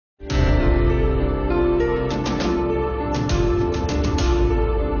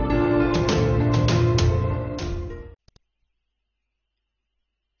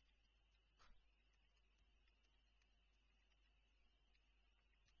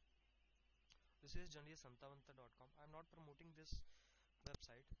This is generally santavanta.com. I'm not promoting this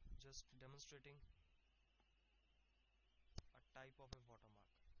website, just demonstrating a type of a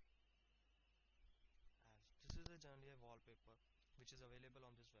watermark. As this is generally a wallpaper which is available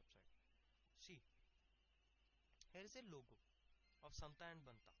on this website. See, here is a logo of Santa and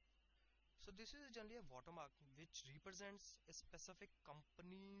Banta. So this is generally a watermark which represents a specific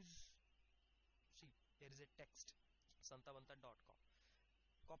company's. See, here is a text, santavanta.com,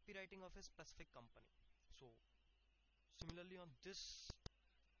 copywriting of a specific company. So similarly on this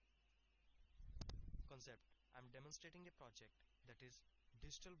concept, I'm demonstrating a project that is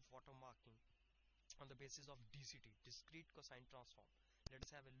digital watermarking on the basis of DCT, discrete cosine transform. Let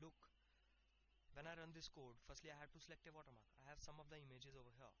us have a look. When I run this code, firstly I have to select a watermark. I have some of the images over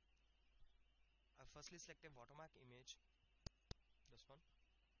here. I firstly select a watermark image, this one.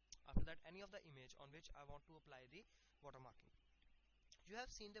 After that, any of the image on which I want to apply the watermarking. You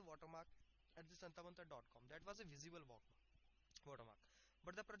have seen the watermark at the santavanta.com. That was a visible watermark.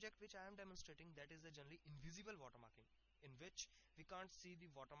 But the project which I am demonstrating, that is a generally invisible watermarking, in which we can't see the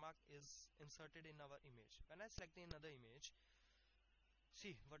watermark is inserted in our image. When I select another image,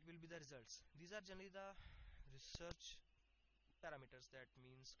 see what will be the results. These are generally the research parameters, that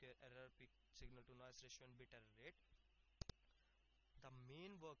means error, peak signal to noise ratio and bit error rate. The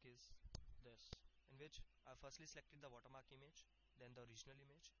main work is this, in which I firstly selected the watermark image, then the original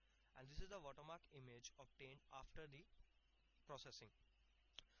image, and this is the watermark image obtained after the processing.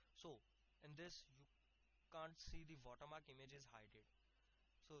 So in this you can't see the watermark image is hidden.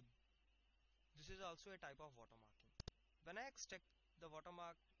 So this is also a type of watermarking. When I extract the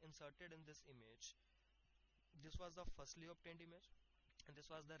watermark inserted in this image, this was the firstly obtained image, and this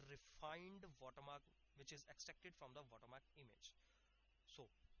was the refined watermark which is extracted from the watermark image. So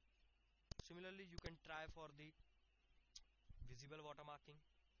similarly you can try for the visible watermarking.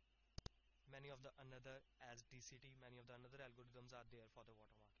 Many of the another, as DCT, many of the another algorithms are there for the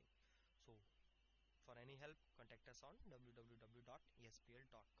watermarking. So for any help, contact us on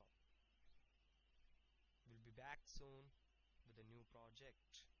www.espl.com. We'll be back soon with a new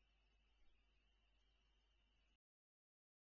project.